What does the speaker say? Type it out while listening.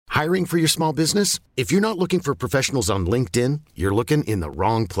Hiring for your small business? If you're not looking for professionals on LinkedIn, you're looking in the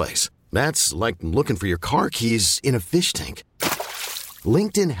wrong place. That's like looking for your car keys in a fish tank.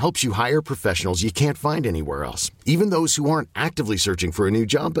 LinkedIn helps you hire professionals you can't find anywhere else, even those who aren't actively searching for a new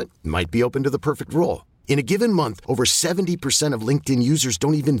job but might be open to the perfect role. In a given month, over 70% of LinkedIn users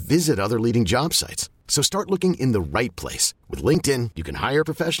don't even visit other leading job sites. So start looking in the right place. With LinkedIn, you can hire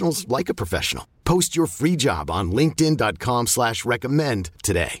professionals like a professional. Post your free job on linkedin.com/recommend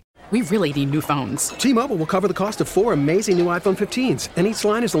today. We really need new phones. T-Mobile will cover the cost of 4 amazing new iPhone 15s, and each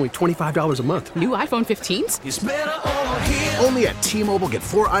line is only $25 a month. New iPhone 15s? It's better over here. Only at T-Mobile, get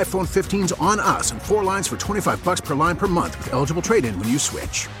 4 iPhone 15s on us and 4 lines for $25 per line per month with eligible trade-in when you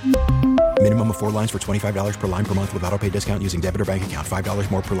switch. Minimum of 4 lines for $25 per line per month with autopay discount using debit or bank account.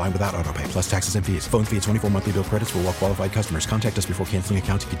 $5 more per line without autopay, plus taxes and fees. Phone fee at 24 monthly bill credits for well-qualified customers. Contact us before canceling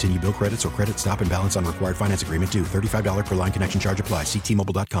account to continue bill credits or credit stop and balance on required finance agreement due. $35 per line connection charge applies. See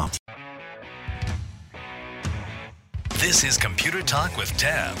T-Mobile.com. This is Computer Talk with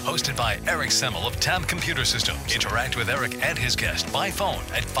Tab, hosted by Eric Semmel of Tab Computer Systems. Interact with Eric and his guest by phone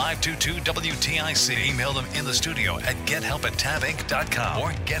at 522-WTIC. Email them in the studio at gethelp@tabinc.com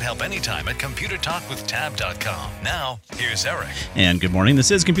or get help anytime at computertalkwithtab.com. Now, here's Eric. And good morning. This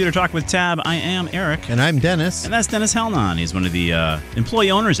is Computer Talk with Tab. I am Eric. And I'm Dennis. And that's Dennis Hellnon. He's one of the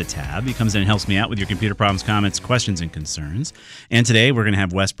employee owners at Tab. He comes in and helps me out with your computer problems, comments, questions, and concerns. And today we're going to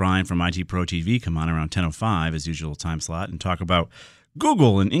have Wes Bryan from IT Pro TV come on around 10:05 as usual time slot and talk about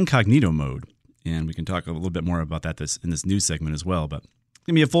Google and incognito mode. And we can talk a little bit more about that in this news segment as well. But it's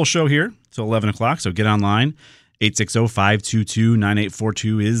going to be a full show here till 11 o'clock, so get online.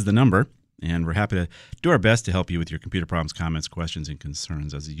 860-522-9842 is the number. And we're happy to do our best to help you with your computer problems, comments, questions, and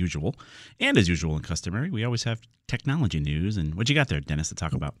concerns as usual. And as usual and customary, we always have technology news. And what you got there, Dennis, to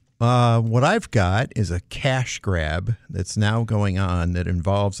talk about? What I've got is a cash grab that's now going on that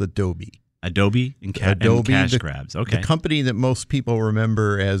involves Adobe. Adobe and cash grabs. Okay. The company that most people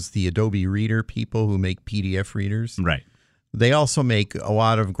remember as the Adobe Reader people who make PDF readers. Right. They also make a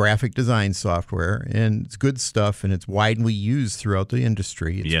lot of graphic design software, and it's good stuff, and it's widely used throughout the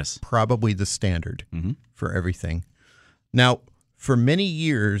industry. It's probably the standard for everything. Now, for many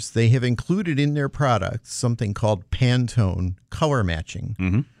years, they have included in their products something called Pantone color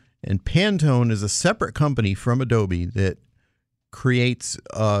matching. And Pantone is a separate company from Adobe that creates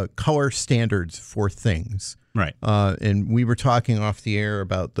color standards for things. Right. And we were talking off the air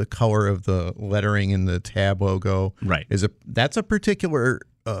about the color of the lettering in the Tab logo. Right. That's a particular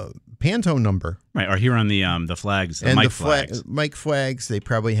Pantone number. Right. Or here on the flags, and mic flags. Mic flags, they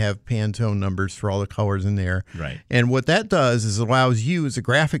probably have Pantone numbers for all the colors in there. Right. And what that does is allows you as a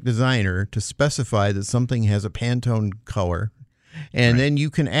graphic designer to specify that something has a Pantone color. And then you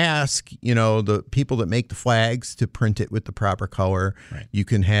can ask, the people that make the flags to print it with the proper color. Right. You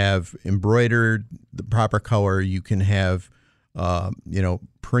can have embroidered the proper color. You can have,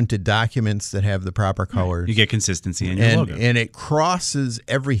 printed documents that have the proper colors. You get consistency in your logo. And it crosses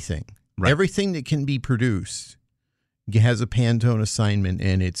everything. Right. Everything that can be produced has a Pantone assignment,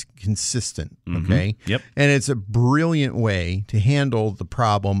 and it's consistent. Okay? Yep. And it's a brilliant way to handle the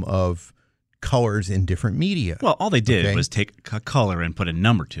problem of colors in different media. Well, all they did was take a color and put a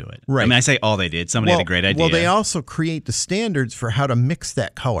number to it. Right. I mean, I say all they did. Somebody had a great idea. Well, they also create the standards for how to mix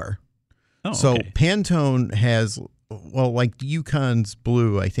that color. Oh, so okay. Pantone has, like the Yukon's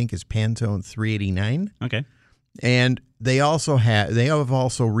blue, I think is Pantone 389. Okay. And they have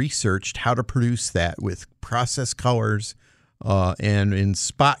also researched how to produce that with process colors and in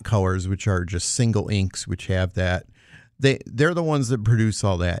spot colors, which are just single inks, which have that. They're the ones that produce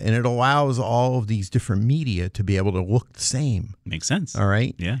all that, and it allows all of these different media to be able to look the same. Makes sense. All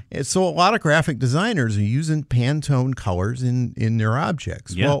right? Yeah. And so a lot of graphic designers are using Pantone colors in their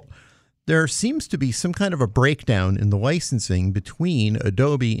objects. Yeah. Well, there seems to be some kind of a breakdown in the licensing between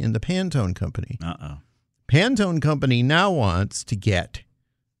Adobe and the Pantone company. Uh-oh. Pantone company now wants to get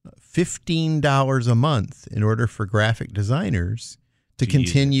 $15 a month in order for graphic designers to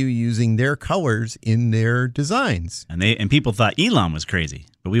continue using their colors in their designs. And people thought Elon was crazy,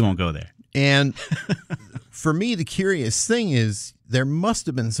 but we won't go there. And for me, the curious thing is there must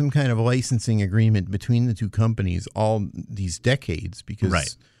have been some kind of licensing agreement between the two companies all these decades,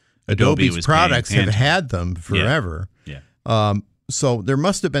 because Adobe's products have had them forever. Yeah. So there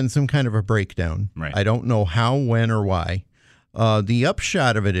must have been some kind of a breakdown. Right. I don't know how, when, or why. The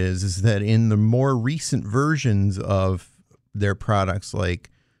upshot of it is that in the more recent versions of their products like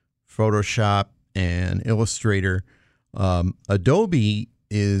Photoshop and Illustrator, Adobe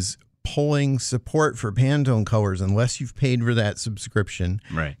is pulling support for Pantone colors unless you've paid for that subscription.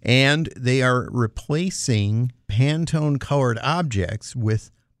 Right. And they are replacing Pantone colored objects with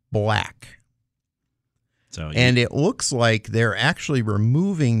black. And it looks like they're actually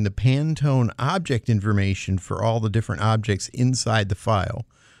removing the Pantone object information for all the different objects inside the file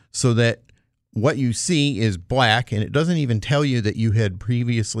so that what you see is black, and it doesn't even tell you that you had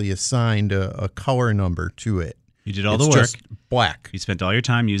previously assigned a color number to it. You did all the work. Just black. You spent all your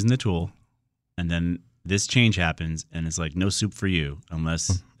time using the tool, and then this change happens, and it's like no soup for you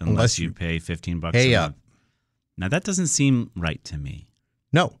unless you pay $15 a month. Now, that doesn't seem right to me.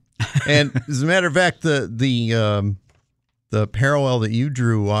 No. And as a matter of fact, the parallel that you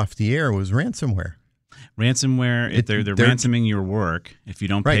drew off the air was ransomware. Ransomware, if they're ransoming your work. If you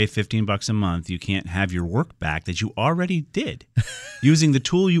don't pay $15 a month, you can't have your work back that you already did using the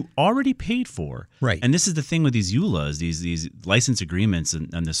tool you already paid for. Right. And this is the thing with these EULAs, these license agreements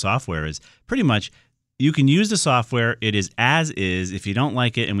and the software is pretty much you can use the software. It is as is. If you don't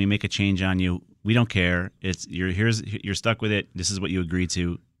like it and we make a change on you, we don't care. You're stuck with it. This is what you agreed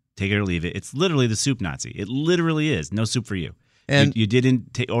to. Take it or leave it. It's literally the soup Nazi. It literally is. No soup for you. And you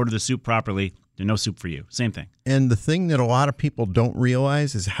didn't order the soup properly. There's no soup for you. Same thing. And the thing that a lot of people don't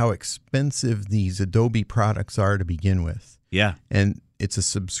realize is how expensive these Adobe products are to begin with. Yeah. And it's a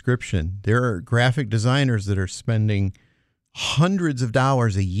subscription. There are graphic designers that are spending hundreds of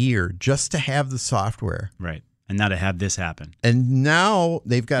dollars a year just to have the software. Right. And now to have this happen. And now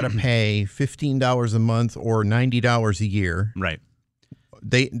they've got to pay $15 a month or $90 a year. Right.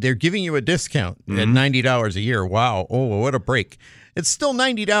 They're giving you a discount at $90 a year. Wow. Oh, what a break. It's still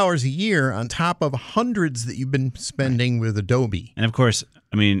 $90 a year on top of hundreds that you've been spending with Adobe. And of course,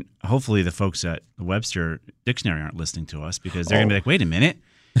 I mean, hopefully the folks at the Webster Dictionary aren't listening to us because they're going to be like, wait a minute.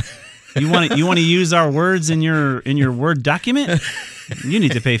 You want to use our words in your Word document? You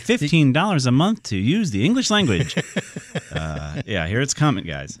need to pay $15 a month to use the English language. Yeah, here it's coming,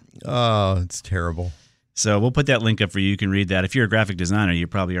 guys. Oh, it's terrible. So we'll put that link up for you. You can read that. If you're a graphic designer, you're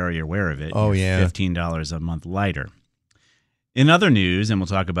probably already aware of it. Oh, yeah. $15 a month lighter. In other news, and we'll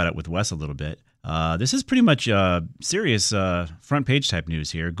talk about it with Wes a little bit, this is pretty much serious front page type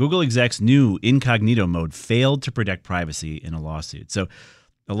news here. Google execs' new incognito mode failed to protect privacy in a lawsuit. So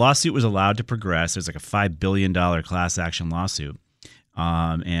the lawsuit was allowed to progress. There's like a $5 billion class action lawsuit.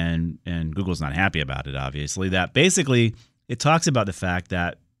 And Google's not happy about it, obviously. That basically, it talks about the fact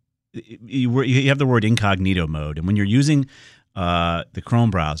that you have the word incognito mode. And when you're using the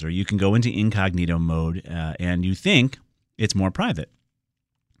Chrome browser, you can go into incognito mode and you think it's more private.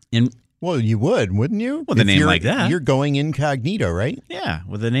 And well, you would, wouldn't you? With a name like that. You're going incognito, right? Yeah.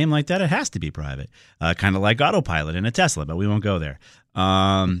 With a name like that, it has to be private. Kind of like autopilot in a Tesla, but we won't go there.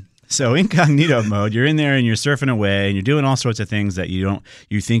 So incognito mode, you're in there and you're surfing away and you're doing all sorts of things that you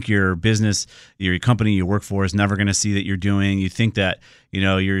think your business, your company you work for is never going to see that you're doing. You think that,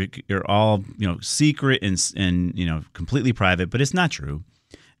 you're all, secret and completely private, but it's not true.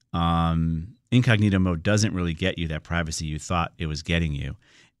 Incognito mode doesn't really get you that privacy you thought it was getting you.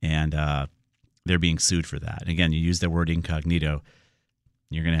 And they're being sued for that. And again, you use the word incognito,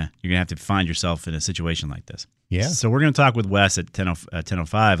 you're gonna have to find yourself in a situation like this. Yeah. So we're going to talk with Wes at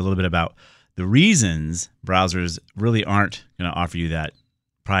 10:05 a little bit about the reasons browsers really aren't going to offer you that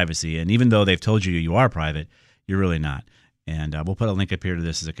privacy. And even though they've told you are private, you're really not. And we'll put a link up here to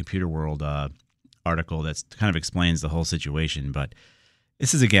this as a Computer World article that kind of explains the whole situation. But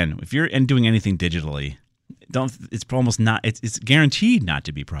this is, again, if you're doing anything digitally, it's almost not. It's guaranteed not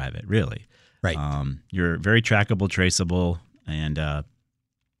to be private, really. Right. You're very trackable, traceable, and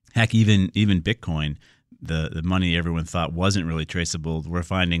heck, even Bitcoin. The money everyone thought wasn't really traceable, we're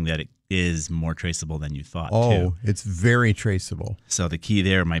finding that it is more traceable than you thought, too. It's very traceable. So the key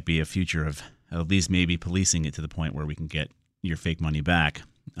there might be a future of at least maybe policing it to the point where we can get your fake money back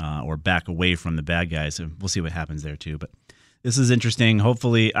or back away from the bad guys. So we'll see what happens there, too. But this is interesting.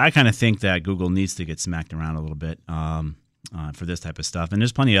 Hopefully, I kind of think that Google needs to get smacked around a little bit for this type of stuff. And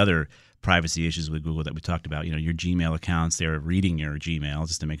there's plenty of other privacy issues with Google that we talked about. Your Gmail accounts, they're reading your Gmail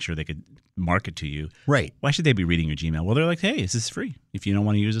just to make sure they could market to you. Right. Why should they be reading your Gmail? Well, they're like, hey, this is free. If you don't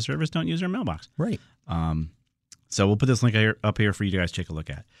want to use the service, don't use our mailbox. Right. So we'll put this link up here for you guys to take a look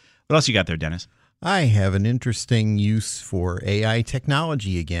at. What else you got there, Dennis? I have an interesting use for AI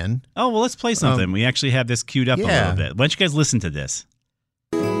technology again. Oh, well, let's play something. We actually have this queued up a little bit. Why don't you guys listen to this?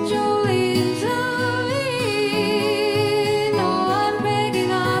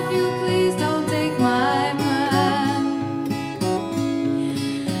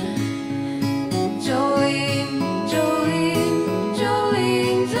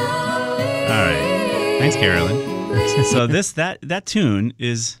 Thanks, Carolyn. So that tune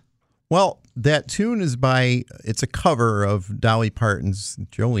is... Well, that tune is it's a cover of Dolly Parton's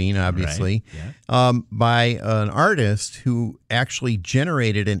Jolene, obviously, right. By an artist who actually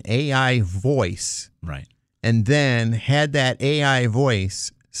generated an AI voice. Right. And then had that AI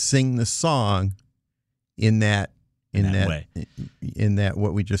voice sing the song in that way. In that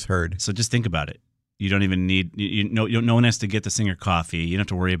what we just heard. So just think about it. You don't even need no one has to get the singer coffee. You don't have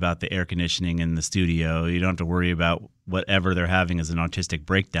to worry about the air conditioning in the studio. You don't have to worry about whatever they're having as an autistic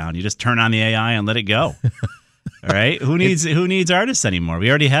breakdown. You just turn on the AI and let it go. All right? Who needs artists anymore? We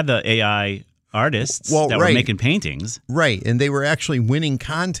already had the AI artists that were making paintings. Right. And they were actually winning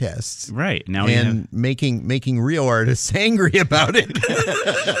contests. Right. Now making real artists angry about it.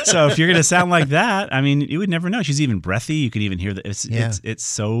 So if you're going to sound like that, I mean, you would never know. She's even breathy. You can even hear that it's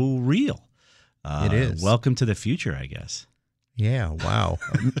so real. It is. Welcome to the future, I guess. Yeah, wow.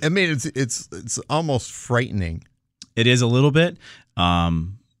 I mean, it's almost frightening. It is a little bit,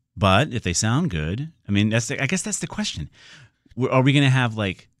 but if they sound good, I mean, I guess that's the question. Are we going to have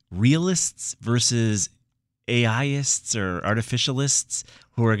like realists versus AIists or artificialists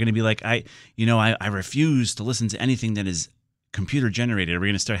who are going to be like, I refuse to listen to anything that is computer generated? Are we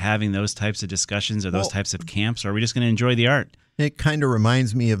going to start having those types of discussions or those types of camps, or are we just going to enjoy the art? It kind of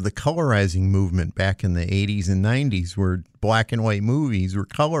reminds me of the colorizing movement back in the 80s and 90s where black and white movies were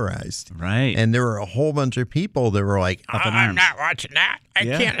colorized. Right. And there were a whole bunch of people that were like, I'm not watching that. I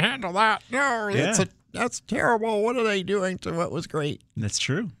can't handle that. No, that's terrible. What are they doing to what was great? That's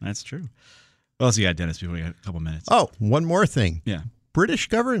true. What else you got, Dennis, before we got a couple minutes? Oh, one more thing. Yeah. British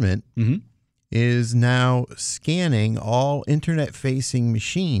government is now scanning all internet-facing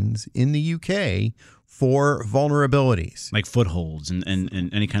machines in the UK for vulnerabilities. Like footholds and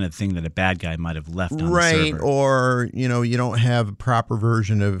any kind of thing that a bad guy might have left on the server. Right, or, you don't have a proper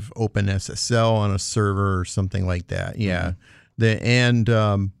version of OpenSSL on a server or something like that. Yeah.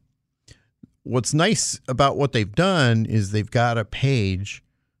 What's nice about what they've done is they've got a page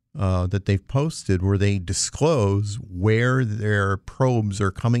that they've posted where they disclose where their probes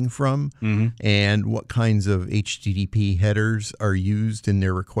are coming from and what kinds of HTTP headers are used in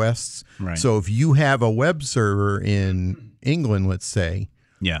their requests. Right. So if you have a web server in England, let's say,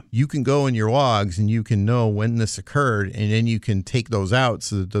 you can go in your logs and you can know when this occurred, and then you can take those out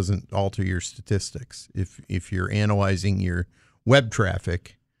so that it doesn't alter your statistics if you're analyzing your web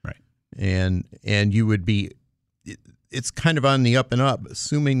traffic. Right. And you would be... It's kind of on the up and up,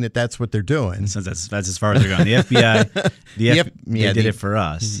 assuming that that's what they're doing. Since that's as far as they're going. The FBI, they did it for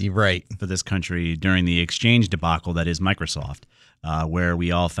us, right? For this country during the Exchange debacle that is Microsoft, where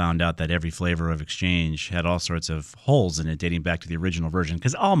we all found out that every flavor of Exchange had all sorts of holes in it dating back to the original version.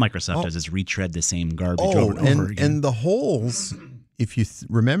 Because all Microsoft does is retread the same garbage over and over again. And the holes, if you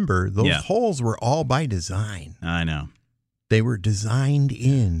remember, those holes were all by design. I know. They were designed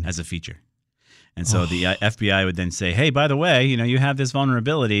in as a feature. And so the FBI would then say, hey, by the way, you have this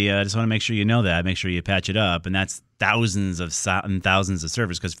vulnerability. I just want to make sure you know that. Make sure you patch it up. And that's thousands of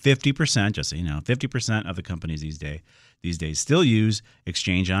servers, because 50%, just so you know, 50% of the companies these days still use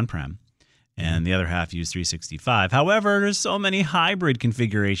Exchange on-prem. And the other half use 365. However, there's so many hybrid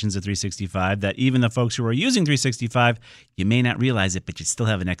configurations of 365 that even the folks who are using 365, you may not realize it, but you still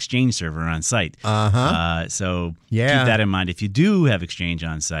have an Exchange server on site. So keep that in mind. If you do have Exchange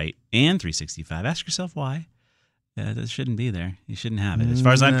on site and 365, ask yourself why. That shouldn't be there. You shouldn't have it. As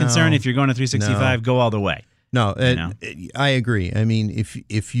far as I'm concerned, if you're going to 365, go all the way. No, I agree. I mean,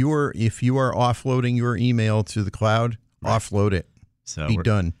 if you are offloading your email to the cloud, offload it. So be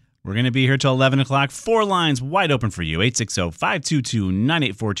done. We're going to be here till 11 o'clock. 4 lines wide open for you.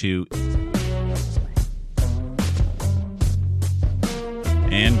 860-522-9842.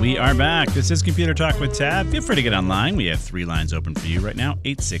 And we are back. This is Computer Talk with Tab. Feel free to get online. We have 3 lines open for you right now.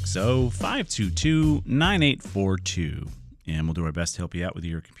 860-522-9842. And we'll do our best to help you out with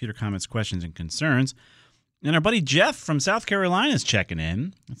your computer comments, questions, and concerns. And our buddy Jeff from South Carolina is checking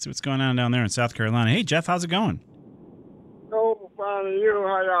in. Let's see what's going on down there in South Carolina. Hey, Jeff, how's it going? Oh, fine. And you?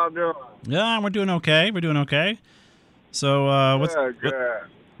 How y'all doing? Yeah, we're doing okay. So,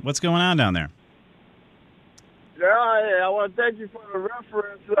 what's going on down there? Yeah, I want to thank you for the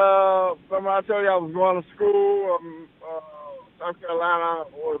reference. From I told you I was going to school. South Carolina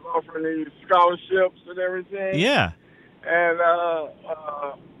was offering these scholarships and everything. Yeah. And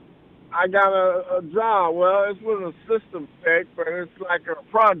I got a job. Well, it's with a system tech, but it's like a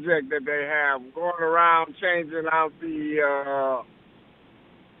project that they have going around changing out the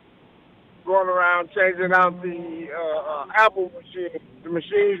Apple machine, the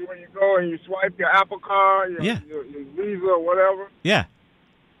machines where you go and you swipe your Apple card, your Visa or whatever. Yeah.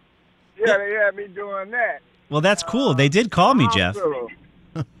 Yeah, they had me doing that. Well, that's cool. They did call me, Jeff.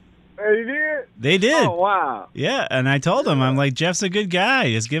 They did? They did. Oh, wow. Yeah, and I told them, I'm like, Jeff's a good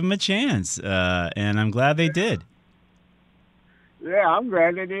guy. Just give him a chance. And I'm glad they did. Yeah, I'm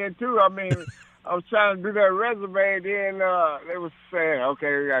glad they did, too. I mean, I was trying to do that resume, then they was saying,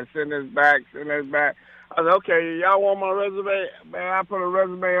 okay, we got to send this back. I said, okay, y'all want my resume? Man, I put a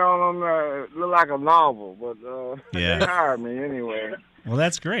resume on them, look like a novel, but they hired me anyway. Well,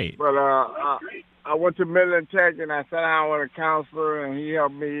 that's great. But I went to Midland Tech, and I sat down with a counselor, and he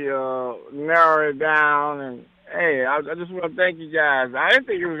helped me narrow it down. And, hey, I just want to thank you guys. I didn't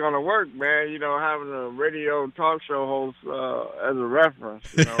think it was going to work, man, having a radio talk show host as a reference.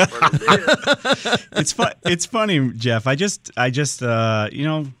 But it did. It's funny, Jeff. I just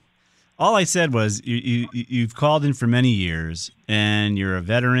all I said was you've called in for many years, and you're a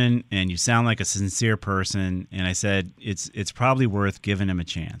veteran, and you sound like a sincere person. And I said it's probably worth giving him a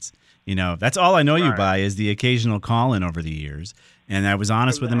chance. That's all I know you by is the occasional call in over the years, and I was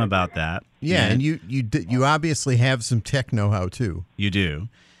honest with him about that. Yeah, and you obviously have some tech know-how too. You do.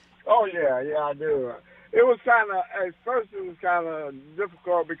 Oh yeah, I do. It was at first it was kind of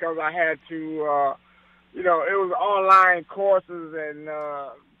difficult because I had to, it was online courses and.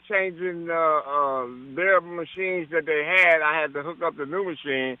 Changing their machines that they had, I had to hook up the new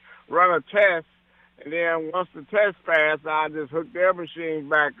machine, run a test, and then once the test passed, I just hooked their machines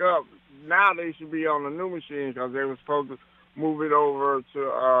back up. Now they should be on the new machine because they were supposed to move it over to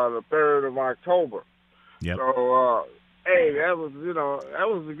the 3rd of October. Yep. So, hey, that was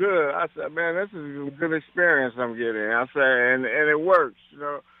good. I said, man, this is a good experience I'm getting. I said, and it works,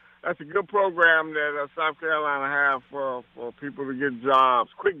 That's a good program that South Carolina have for people to get jobs,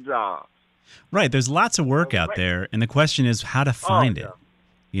 quick jobs. Right. There's lots of work out there, and the question is how to find it,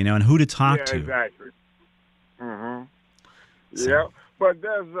 and who to talk to. Exactly. Mm-hmm. Yeah. But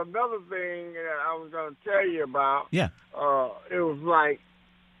there's another thing that I was going to tell you about. Yeah. It was like,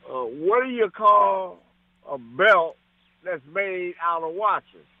 what do you call a belt that's made out of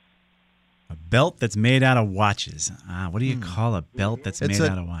watches? A belt that's made out of watches. What do you call a belt that's made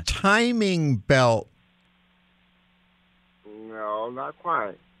out of watches? Timing belt. No, not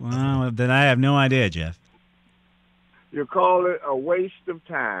quite. Well, then I have no idea, Jeff. You call it a waste of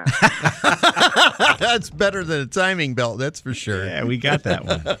time. That's better than a timing belt, that's for sure. Yeah, we got that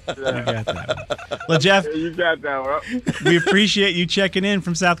one. Well, Jeff, you got that one. We appreciate you checking in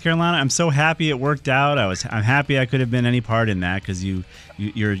from South Carolina. I'm so happy it worked out. I'm happy I could have been any part in that because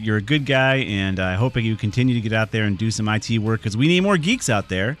you're a good guy, and I hope you continue to get out there and do some IT work because we need more geeks out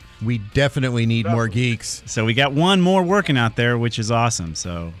there. We definitely need more geeks. So we got one more working out there, which is awesome.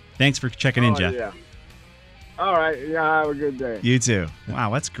 So thanks for checking in, Jeff. Yeah. All right. Yeah, have a good day. You too.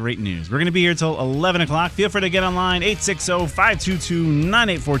 Wow, that's great news. We're going to be here till 11 o'clock. Feel free to get online.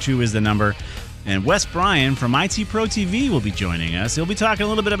 860-522-9842 is the number. And Wes Bryan from IT Pro TV will be joining us. He'll be talking a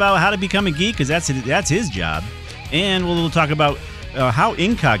little bit about how to become a geek because that's his job. And we'll talk about how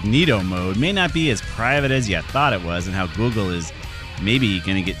incognito mode may not be as private as you thought it was and how Google is maybe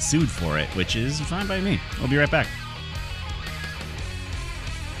going to get sued for it, which is fine by me. We'll be right back.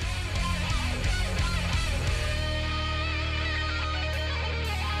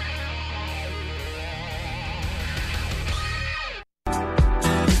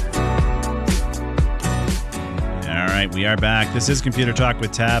 We are back. This is Computer Talk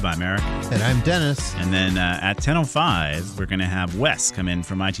with Tab. I'm Eric. And I'm Dennis. And then at 10:05, we're going to have Wes come in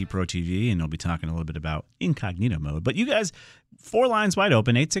from IT Pro TV, and he'll be talking a little bit about incognito mode. But you guys, 4 lines wide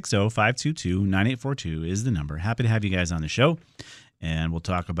open, 860-522-9842 is the number. Happy to have you guys on the show. And we'll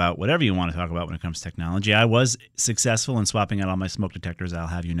talk about whatever you want to talk about when it comes to technology. I was successful in swapping out all my smoke detectors, I'll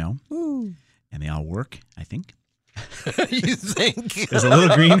have you know. Ooh. And they all work, I think. You think? There's a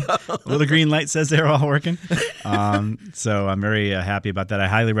little green light says they're all working. So I'm very happy about that. I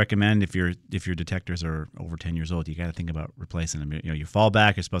highly recommend if your detectors are over 10 years old, you got to think about replacing them. You fall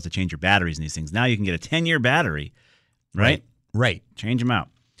back, you're supposed to change your batteries and these things. Now you can get a 10-year battery, right? Right. Change them out.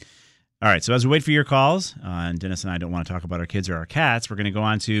 All right. So as we wait for your calls, and Dennis and I don't want to talk about our kids or our cats, we're going to go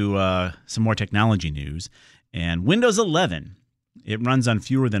on to some more technology news. And Windows 11. It runs on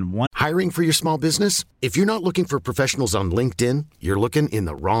fewer than one. Hiring for your small business? If you're not looking for professionals on LinkedIn, you're looking in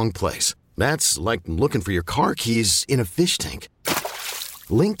the wrong place. That's like looking for your car keys in a fish tank.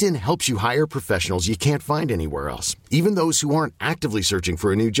 LinkedIn helps you hire professionals you can't find anywhere else, even those who aren't actively searching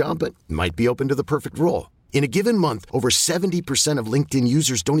for a new job but might be open to the perfect role. In a given month, over 70% of LinkedIn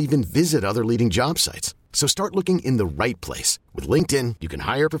users don't even visit other leading job sites. So start looking in the right place. With LinkedIn, you can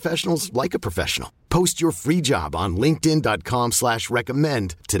hire professionals like a professional. Post your free job on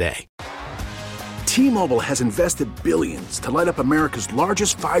linkedin.com/recommend today. T-Mobile has invested billions to light up America's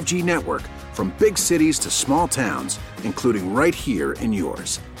largest 5G network, from big cities to small towns, including right here in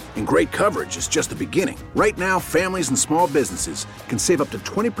yours. And great coverage is just the beginning. Right now, families and small businesses can save up to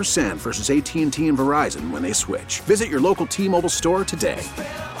 20% versus AT&T and Verizon when they switch. Visit your local T-Mobile store today.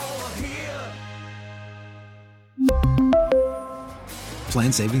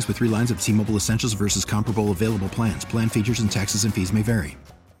 Plan savings with 3 lines of T-Mobile Essentials versus comparable available plans. Plan features and taxes and fees may vary.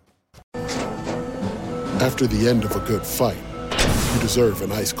 After the end of a good fight, you deserve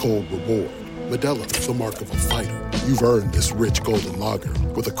an ice-cold reward. Modelo, the mark of a fighter. You've earned this rich golden lager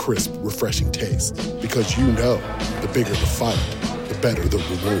with a crisp, refreshing taste. Because you know, the bigger the fight, the better the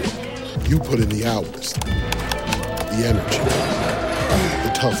reward. You put in the hours, the energy,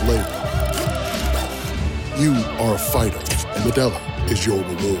 the tough labor. You are a fighter, and Modelo is your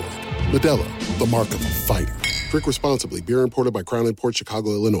reward. Modelo, the mark of a fighter. Drink responsibly. Beer imported by Crown Imports,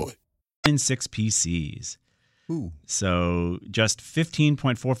 Chicago, Illinois. In 6 PCs. Ooh. So just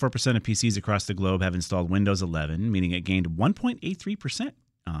 15.44% of PCs across the globe have installed Windows 11, meaning it gained 1.83%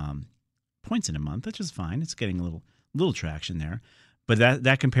 points in a month, which is fine. It's getting a little traction there. But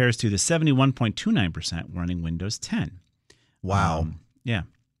that compares to the 71.29% running Windows 10. Wow. Yeah.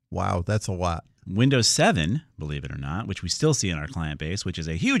 Wow, that's a lot. Windows 7, believe it or not, which we still see in our client base, which is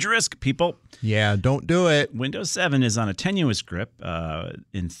a huge risk, people. Yeah, don't do it. Windows 7 is on a tenuous grip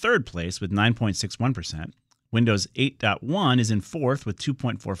in third place with 9.61%. Windows 8.1 is in fourth with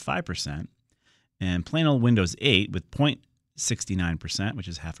 2.45%. And plain old Windows 8 with 0.69%, which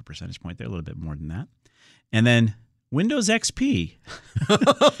is half a percentage point there, a little bit more than that. And then Windows XP.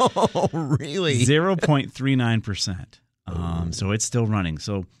 Oh, really? 0.39%. So it's still running.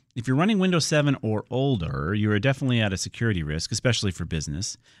 So if you're running Windows 7 or older, you are definitely at a security risk, especially for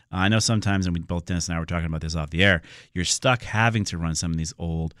business. I know sometimes, and both Dennis and I were talking about this off the air, you're stuck having to run some of these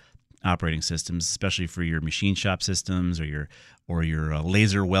old operating systems, especially for your machine shop systems or your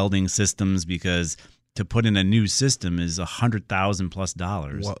laser welding systems, because to put in a new system is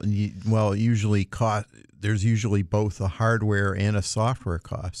 $100,000+. Well, usually there's usually both a hardware and a software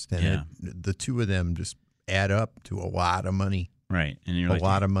cost, and the two of them just add up to a lot of money. Right, and you're a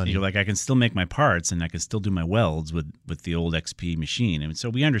lot of money. You're like, I can still make my parts and I can still do my welds with the old XP machine, and so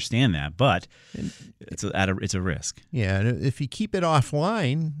we understand that, but it's a risk. Yeah, and if you keep it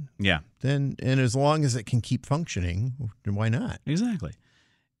offline, then as long as it can keep functioning, why not? Exactly.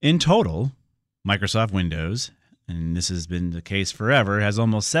 In total, Microsoft Windows, and this has been the case forever, has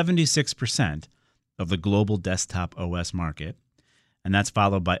almost 76% of the global desktop OS market, and that's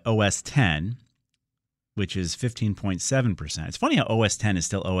followed by OS 10. Which is 15.7%. It's funny how OS 10 is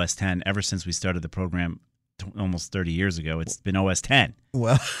still OS 10 ever since we started the program almost 30 years ago. It's been OS 10.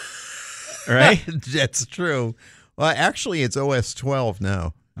 Well, right? That's true. Well, actually, it's OS 12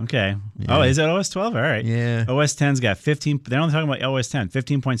 now. Okay. Yeah. Oh, is it OS 12? All right. Yeah. OS 10's got 15. They're only talking about OS 10,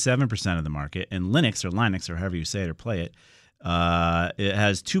 15.7% of the market. And Linux or however you say it or play it, it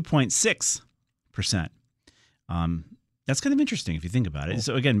has 2.6%. That's kind of interesting if you think about it. Cool.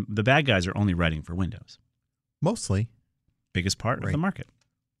 So again, the bad guys are only writing for Windows. Mostly. Biggest part of the market.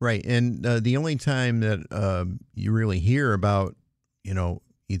 Right. And the only time that you really hear about,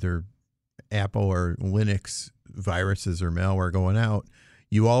 either Apple or Linux viruses or malware going out,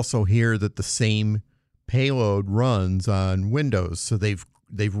 you also hear that the same payload runs on Windows. So they've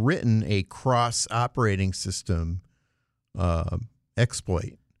written a cross operating system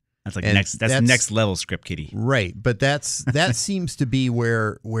exploit. That's like next level script kiddie. Right, but that seems to be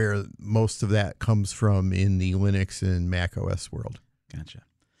where most of that comes from in the Linux and Mac OS world. Gotcha.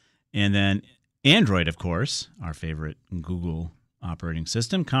 And then Android, of course, our favorite Google operating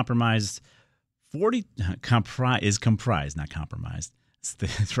system, It's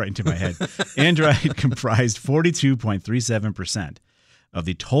right into my head. Android comprised 42.37% of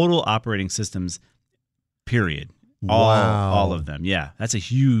the total operating systems, period. All of them. Yeah, that's a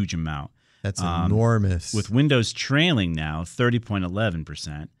huge amount. That's enormous. With Windows trailing now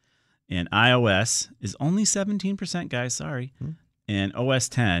 30.11%, and iOS is only 17%, guys, sorry. And OS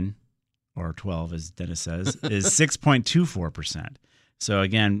 10, or 12 as Dennis says, is 6.24%. So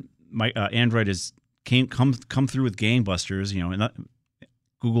again, Android has come through with gangbusters, and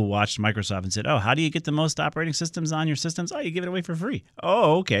Google watched Microsoft and said, "Oh, how do you get the most operating systems on your systems? Oh, you give it away for free."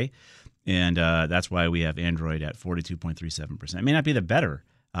 Oh, okay. And that's why we have Android at 42.37%. It may not be the better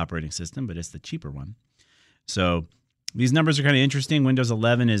operating system, but it's the cheaper one. So these numbers are kind of interesting. Windows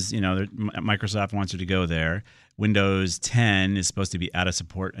 11 is, Microsoft wants you to go there. Windows 10 is supposed to be out of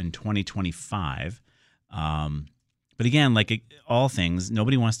support in 2025. But again, like all things,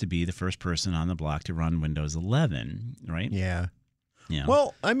 nobody wants to be the first person on the block to run Windows 11, right? Yeah.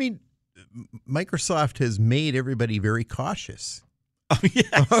 Well, I mean, Microsoft has made everybody very cautious Oh,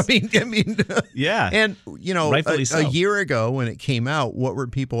 yes. I mean, yeah. And rightfully so. A year ago when it came out, what were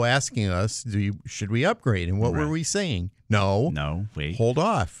people asking us? Should we upgrade? And what were we saying? No, wait, hold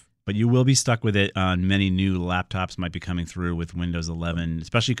off. But you will be stuck with it on many new laptops might be coming through with Windows 11,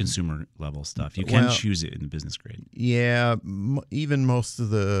 especially consumer level stuff. You can choose it in the business grade. Yeah, even most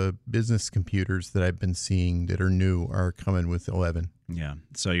of the business computers that I've been seeing that are new are coming with 11. Yeah,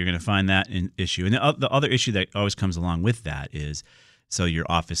 so you're going to find that an issue. And the other issue that always comes along with that is, so your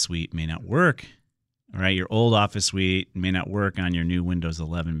Office suite may not work, right? Your old Office suite may not work on your new Windows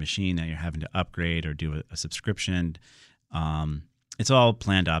 11 machine that you're having to upgrade or do a subscription. It's all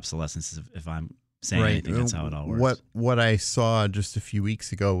planned obsolescence. If I'm saying anything, that's how it all works. What I saw just a few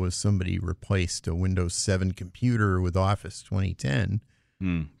weeks ago was somebody replaced a Windows 7 computer with Office 2010.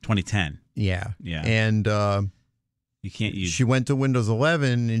 2010. Yeah. And you can't use. She went to Windows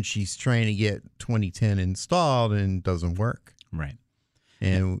 11 and she's trying to get 2010 installed and it doesn't work. Right.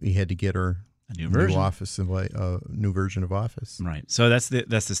 And we had to get her a new version. New version of Office. Right. So that's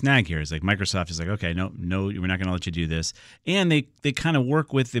the snag here. Is like Microsoft is like, okay, no, we're not going to let you do this. And they kind of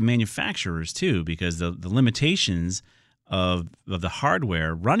work with the manufacturers too, because the limitations of the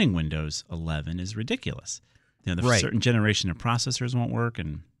hardware running Windows 11 is ridiculous. Certain generation of processors won't work,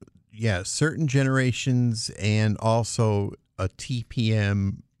 and certain generations, and also a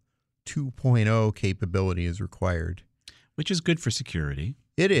TPM 2.0 capability is required, which is good for security.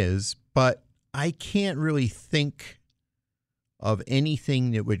 It is, but I can't really think of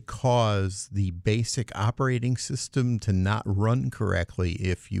anything that would cause the basic operating system to not run correctly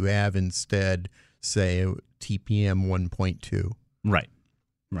if you have instead, say, TPM 1.2. Right.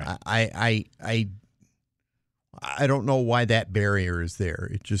 I don't know why that barrier is there.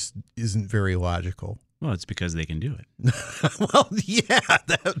 It just isn't very logical. Well, it's because they can do it. Well, yeah,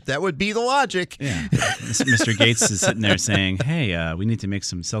 that would be the logic. Yeah. Mr. Gates is sitting there saying, hey, we need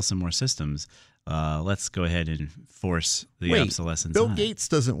to sell some more systems. Let's go ahead and force the obsolescence. Bill Gates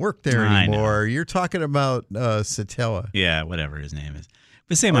doesn't work there anymore. You're talking about Satella. Yeah, whatever his name is.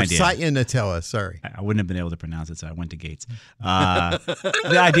 The same idea. Satya Nadella, sorry. I wouldn't have been able to pronounce it, so I went to Gates.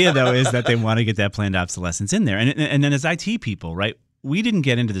 The idea, though, is that they want to get that planned obsolescence in there. And then as IT people, right, we didn't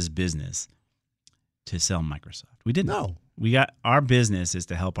get into this business to sell Microsoft. We didn't. No. Our business is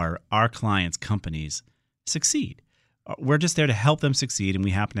to help our clients' companies succeed. We're just there to help them succeed, and we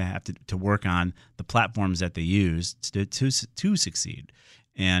happen to have to work on the platforms that they use to succeed.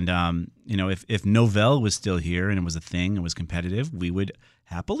 And if Novell was still here and it was a thing, it was competitive, we would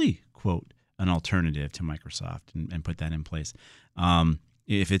happily quote an alternative to Microsoft and put that in place.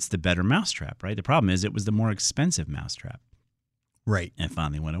 If it's the better mousetrap, right? The problem is it was the more expensive mousetrap, right? And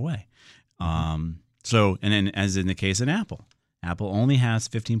finally went away. So, and then as in the case of Apple only has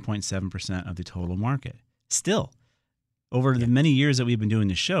 15.7% of the total market. Still, over the many years that we've been doing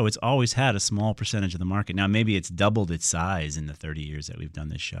the show, it's always had a small percentage of the market. Now, maybe it's doubled its size in the 30 years that we've done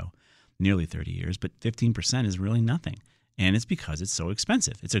this show, nearly 30 years, but 15% is really nothing. And it's because it's so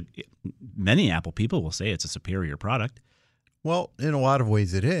expensive. Many Apple people will say it's a superior product. Well, in a lot of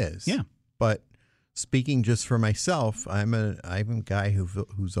ways it is. Yeah. But speaking just for myself, I'm a guy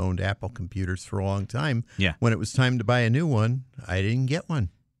who's owned Apple computers for a long time. Yeah. When it was time to buy a new one, I didn't get one.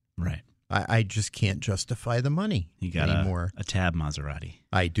 Right. I just can't justify the money anymore. A Tab Maserati.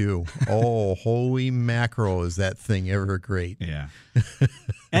 I do. Oh, holy mackerel, is that thing ever great. Yeah.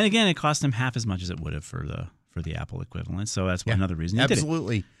 And again, it cost them half as much as it would have for the Apple equivalent. So that's another reason they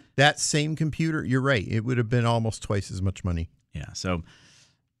absolutely did it. That same computer, you're right, it would have been almost twice as much money. Yeah. So,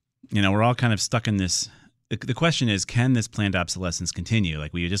 we're all kind of stuck in this. The question is, can this planned obsolescence continue?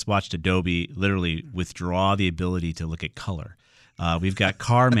 Like we just watched Adobe literally withdraw the ability to look at color. We've got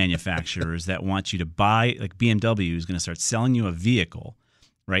car manufacturers that want you to buy, like BMW is going to start selling you a vehicle,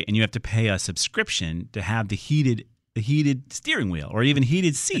 right? And you have to pay a subscription to have the heated steering wheel or even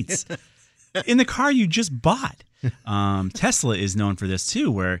heated seats in the car you just bought. Tesla is known for this too,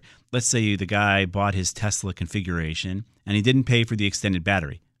 where let's say the guy bought his Tesla configuration and he didn't pay for the extended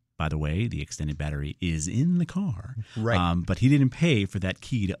battery. By the way, the extended battery is in the car, right? But he didn't pay for that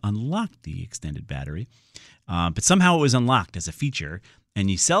key to unlock the extended battery. But somehow it was unlocked as a feature, and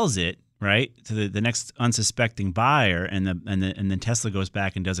he sells it right to the next unsuspecting buyer, and then Tesla goes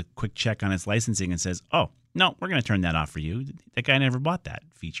back and does a quick check on its licensing and says, "Oh no, we're going to turn that off for you. That guy never bought that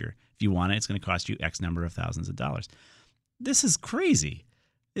feature. If you want it, it's going to cost you X number of thousands of dollars." This is crazy.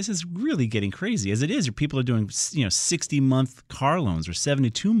 This is really getting crazy. As it is, people are doing 60-month car loans or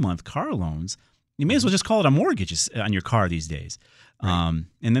 72-month car loans. You may as well just call it a mortgage on your car these days. Right.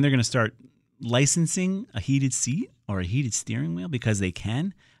 And then they're going to start licensing a heated seat or a heated steering wheel because they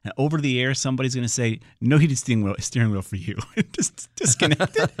can. And over the air, somebody's going to say, no heated steering wheel for you. Just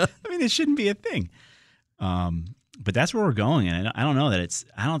disconnect it. I mean, it shouldn't be a thing. But that's where we're going. And I don't know that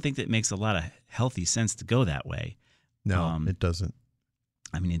I don't think that makes a lot of healthy sense to go that way. No, it doesn't.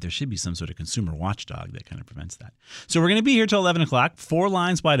 I mean, there should be some sort of consumer watchdog that kind of prevents that. So we're going to be here till 11 o'clock. 4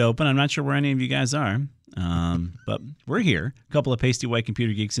 lines wide open. I'm not sure where any of you guys are, but we're here. A couple of pasty white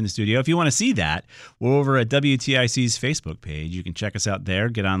computer geeks in the studio. If you want to see that, we're over at WTIC's Facebook page. You can check us out there.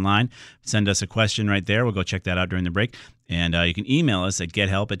 Get online. Send us a question right there. We'll go check that out during the break. And you can email us at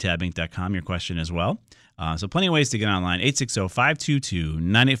gethelp@tabinc.com, your question as well. So plenty of ways to get online.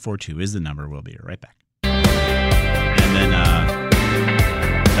 860-522-9842 is the number. We'll be right back. And then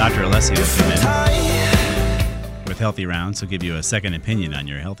Dr. Alessio came in with Healthy Rounds. He'll give you a second opinion on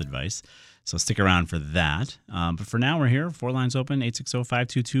your health advice. So stick around for that. But for now, we're here. 4 lines open,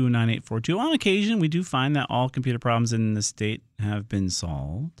 860-522-9842. On occasion, we do find that all computer problems in the state have been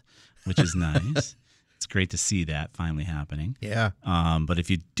solved, which is nice. It's great to see that finally happening. Yeah. But if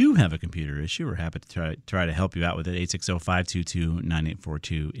you do have a computer issue, we're happy to try to help you out with it.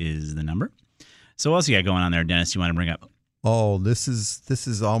 860-522-9842 is the number. So what else you got going on there, Dennis, you want to bring up? Oh, this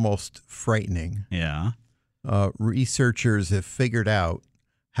is almost frightening. Yeah. Researchers have figured out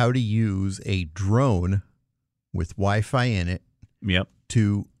how to use a drone with Wi-Fi in it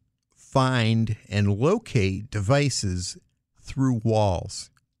to find and locate devices through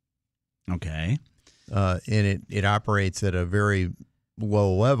walls. Okay. And it operates at a very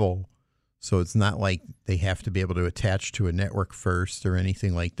low level, so it's not like they have to be able to attach to a network first or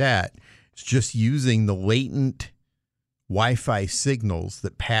anything like that. It's just using the latent Wi-Fi signals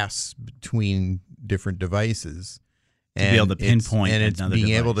that pass between different devices. To be able to pinpoint and it's another being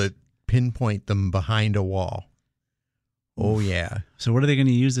device. able to pinpoint them behind a wall. Oh, yeah. So what are they going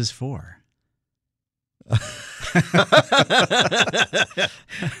to use this for? Can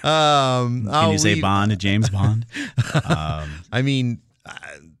you say Bond to James Bond? I mean,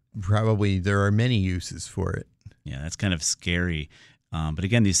 probably there are many uses for it. Yeah, that's kind of scary. But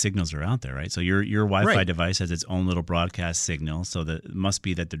again, these signals are out there, right? So your Wi-Fi device has its own little broadcast signal, so that it must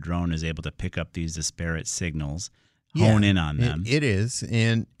be that the drone is able to pick up these disparate signals, hone in on them. It is,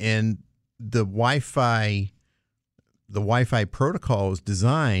 and the Wi-Fi protocol is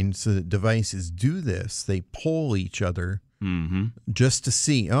designed so that devices do this. They poll each other just to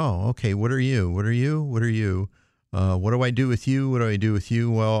see. Oh, okay. What are you? What are you? What are you? What do I do with you? What do I do with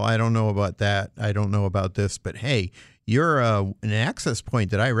you? Well, I don't know about that. I don't know about this. But hey, you're an access point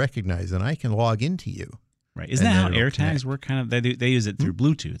that I recognize, and I can log into you. Right? Isn't that how AirTags work? Kind of. They use it through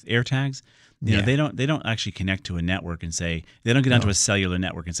Bluetooth. AirTags. You know, they don't actually connect to a network and say they don't get onto a cellular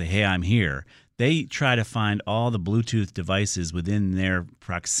network and say, hey, I'm here. They try to find all the Bluetooth devices within their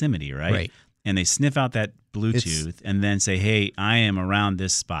proximity, right? Right. And they sniff out that Bluetooth and then say, hey, I am around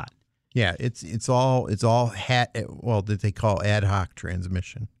this spot. Yeah, it's all that they call ad hoc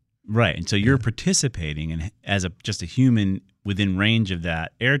transmission. Right. And so you're participating in, as just a human within range of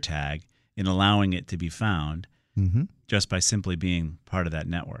that AirTag in allowing it to be found just by simply being part of that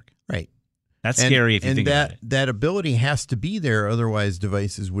network. Right. That's scary if you think about it. That ability has to be there, otherwise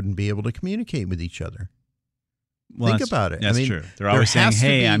devices wouldn't be able to communicate with each other. Well, think about it. That's true. They're always saying,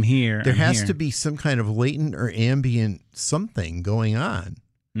 hey, I'm here. There has to be some kind of latent or ambient something going on.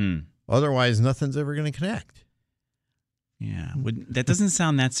 Otherwise, nothing's ever going to connect. Yeah. That doesn't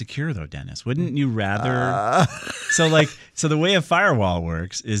sound that secure, though, Dennis. Wouldn't you rather? So the way a firewall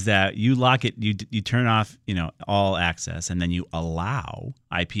works is that you lock it, you turn off, all access, and then you allow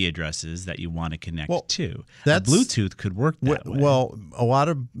IP addresses that you want to connect to. Bluetooth could work that way. Well, a lot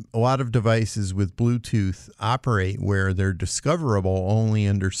of devices with Bluetooth operate where they're discoverable only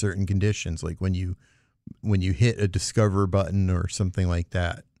under certain conditions, like when you hit a discover button or something like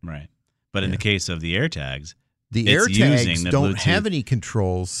that. Right. But in the case of the AirTags, the AirTags don't have any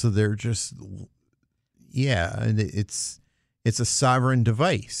controls, so they're just and it's a sovereign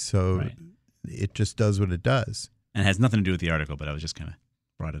device, so it just does what it does. And it has nothing to do with the article, but I was just kind of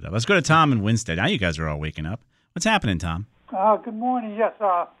brought it up. Let's go to Tom in Winstead. Now you guys are all waking up. What's happening, Tom? Good morning. Yes,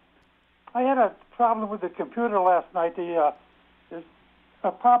 I had a problem with the computer last night.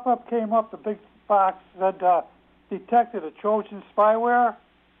 A pop-up came up, the big box said detected a Trojan spyware,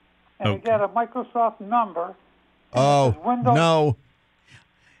 and it got a Microsoft number. Oh, no.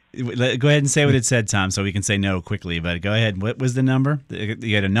 Go ahead and say what it said, Tom, so we can say no quickly. But go ahead. What was the number?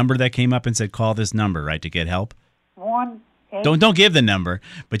 You had a number that came up and said, call this number, right, to get help? 1-8. Don't give the number,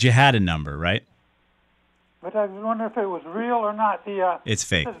 but you had a number, right? But I was wondering if it was real or not. It's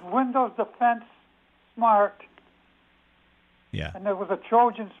fake. It says Windows Defense Smart. Yeah. And there was a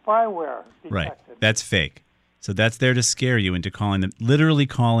Trojan spyware detected. Right. That's fake. So that's there to scare you into literally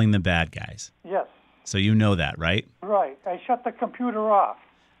calling the bad guys. Yes. So you know that, right? Right. I shut the computer off.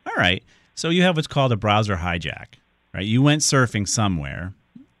 All right. So you have what's called a browser hijack, right? You went surfing somewhere,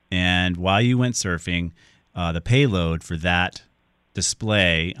 and while you went surfing, the payload for that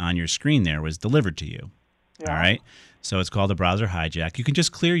display on your screen there was delivered to you. Yeah. All right. So it's called a browser hijack. You can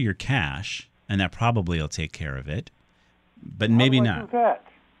just clear your cache, and that probably will take care of it, but maybe not. How do I do that?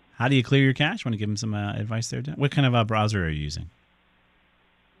 How do you clear your cache? Want to give them some advice there, Dan? What kind of a browser are you using?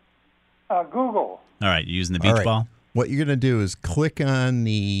 Google. All right, you're using the beach ball? What you're going to do is click on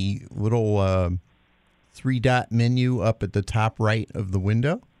the little three-dot menu up at the top right of the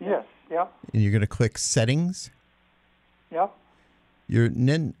window. Yes, yep. And you're going to click Settings. Yep. And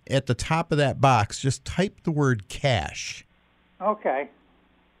then at the top of that box, just type the word cache. Okay.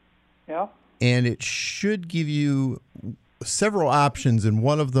 Yep. And it should give you several options, and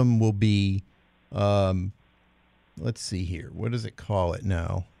one of them will be, let's see here. What does it call it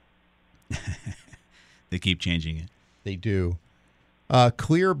now? They keep changing it. They do.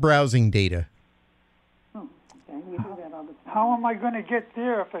 Clear browsing data. Okay. We do that all the time. How am I going to get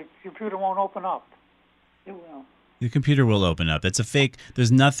there if the computer won't open up? It will. The computer will open up. It's a fake.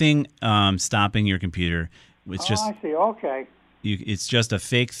 There's nothing stopping your computer. It's just. I see. Okay. It's just a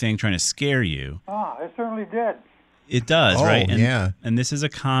fake thing trying to scare you. It certainly did. It does, right? And, yeah. And this is a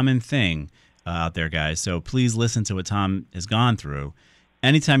common thing out there, guys. So please listen to what Tom has gone through.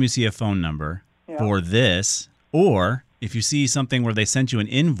 Anytime you see a phone number for this, or if you see something where they sent you an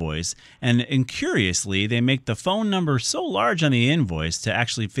invoice, and curiously, they make the phone number so large on the invoice to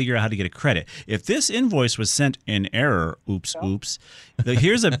actually figure out how to get a credit. If this invoice was sent in error, oops,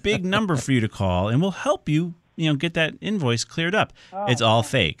 here's a big number for you to call, and we'll help you, get that invoice cleared up. It's all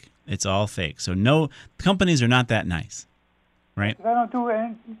fake. It's all fake. So no, companies are not that nice, right? I don't do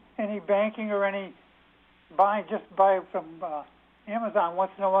any banking or any buying. Just buy from Amazon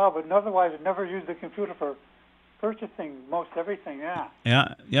once in a while, but otherwise I never use the computer for purchasing most everything,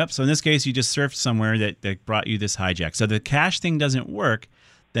 Yeah, yep. So in this case, you just surfed somewhere that brought you this hijack. So the cache thing doesn't work,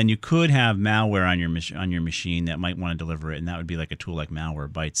 then you could have malware on your machine that might want to deliver it, and that would be like a tool like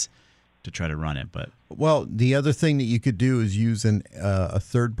Malwarebytes to try to run it. But well, the other thing that you could do is use a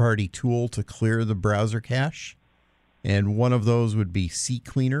third-party tool to clear the browser cache, and one of those would be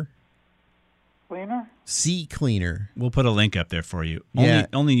CCleaner. CCleaner. We'll put a link up there for you.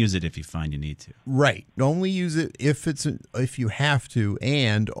 Only use it if you find you need to. Right. Only use it if you have to,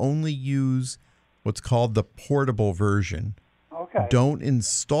 and only use what's called the portable version. Okay. Don't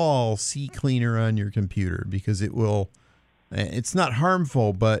install CCleaner on your computer because it will. It's not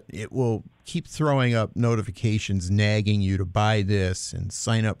harmful, but it will keep throwing up notifications nagging you to buy this and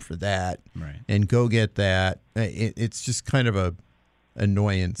sign up for that, right? And go get that. It's just kind of a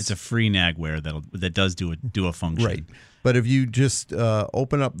annoyance. It's a free nagware that does do a function. Right. But if you just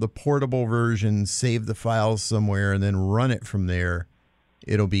open up the portable version, save the files somewhere, and then run it from there,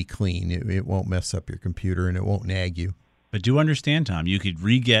 it'll be clean. It won't mess up your computer, and it won't nag you. But do understand, Tom, you could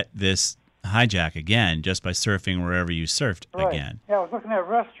re-get this hijack again just by surfing wherever you surfed again. Yeah, I was looking at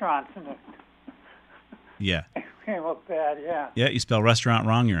restaurants, and it came up bad, Yeah, you spell restaurant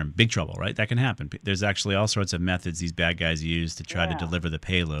wrong, you're in big trouble, right? That can happen. There's actually all sorts of methods these bad guys use to try to deliver the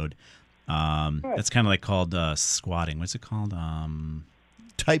payload. That's kind of like called squatting. What's it called?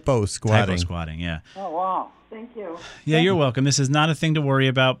 Typo squatting. Typo squatting, yeah. Oh, wow. Thank you. Yeah, you're welcome. This is not a thing to worry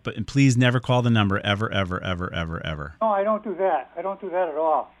about, but please never call the number ever, ever, ever, ever, ever. No, I don't do that. I don't do that at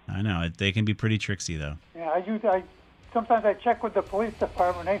all. I know. They can be pretty tricksy, though. Yeah, sometimes I check with the police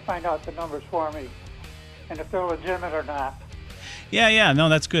department. They find out the numbers for me and if they're legitimate or not. Yeah. No,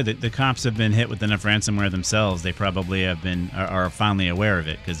 that's good. The cops have been hit with enough ransomware themselves. They probably are finally aware of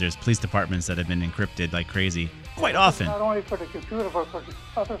it because there's police departments that have been encrypted like crazy quite often. Not only for the computer, but for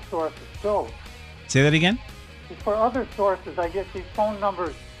other sources, too. Say that again? For other sources, I get these phone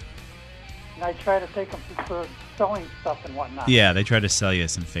numbers, and I try to take them for selling stuff and whatnot. Yeah, they try to sell you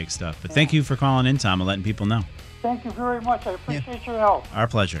some fake stuff. But thank you for calling in, Tom, and letting people know. Thank you very much. I appreciate your help. Our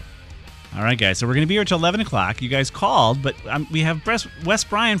pleasure. All right, guys. So we're going to be here till 11 o'clock. You guys called, but we have Wes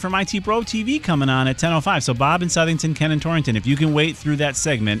Bryan from IT Pro TV coming on at 10:05. So Bob in Southington, Ken in Torrington. If you can wait through that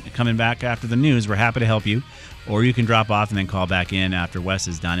segment, coming back after the news, we're happy to help you. Or you can drop off and then call back in after Wes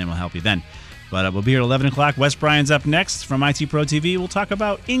is done, and we'll help you then. But we'll be here at 11 o'clock. Wes Bryan's up next from IT Pro TV. We'll talk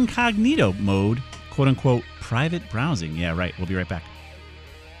about incognito mode, quote-unquote, private browsing. Yeah, right. We'll be right back.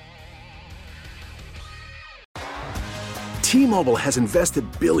 T-Mobile has invested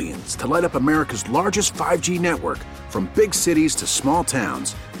billions to light up America's largest 5G network, from big cities to small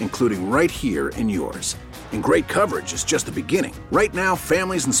towns, including right here in yours. And great coverage is just the beginning. Right now,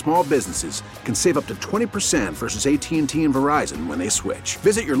 families and small businesses can save up to 20% versus AT&T and Verizon when they switch.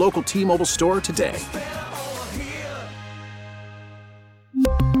 Visit your local T-Mobile store today.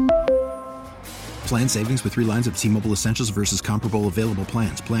 Plan savings with 3 lines of T-Mobile Essentials versus comparable available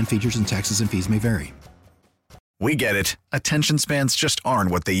plans. Plan features and taxes and fees may vary. We get it. Attention spans just aren't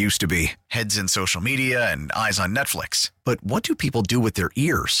what they used to be. Heads in social media and eyes on Netflix. But what do people do with their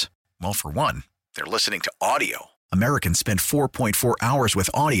ears? Well, for one, they're listening to audio. Americans spend 4.4 hours with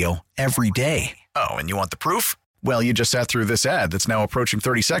audio every day. Oh, and you want the proof? Well, you just sat through this ad that's now approaching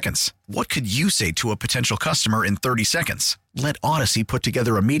 30 seconds. What could you say to a potential customer in 30 seconds? Let Odyssey put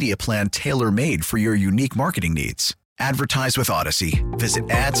together a media plan tailor-made for your unique marketing needs. Advertise with Odyssey. Visit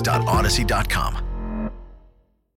ads.odyssey.com.